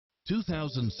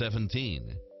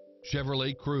2017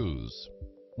 Chevrolet Cruze.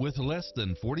 With less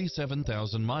than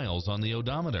 47,000 miles on the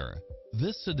odometer,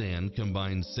 this sedan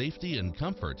combines safety and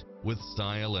comfort with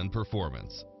style and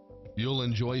performance. You'll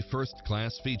enjoy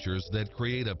first-class features that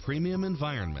create a premium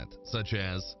environment, such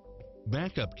as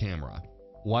backup camera,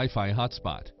 Wi-Fi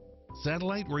hotspot,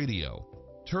 satellite radio,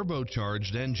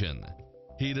 turbocharged engine,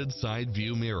 heated side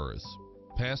view mirrors,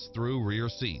 pass-through rear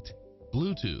seat,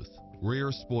 Bluetooth,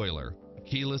 rear spoiler,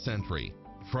 keyless entry,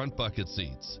 front bucket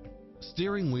seats,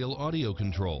 steering wheel audio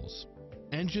controls,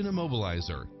 engine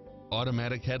immobilizer,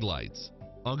 automatic headlights,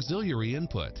 auxiliary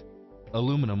input,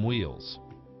 aluminum wheels,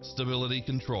 stability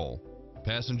control,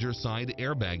 passenger side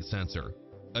airbag sensor,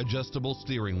 adjustable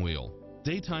steering wheel,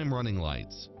 daytime running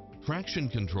lights, traction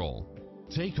control.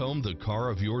 Take home the car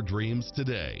of your dreams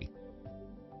today.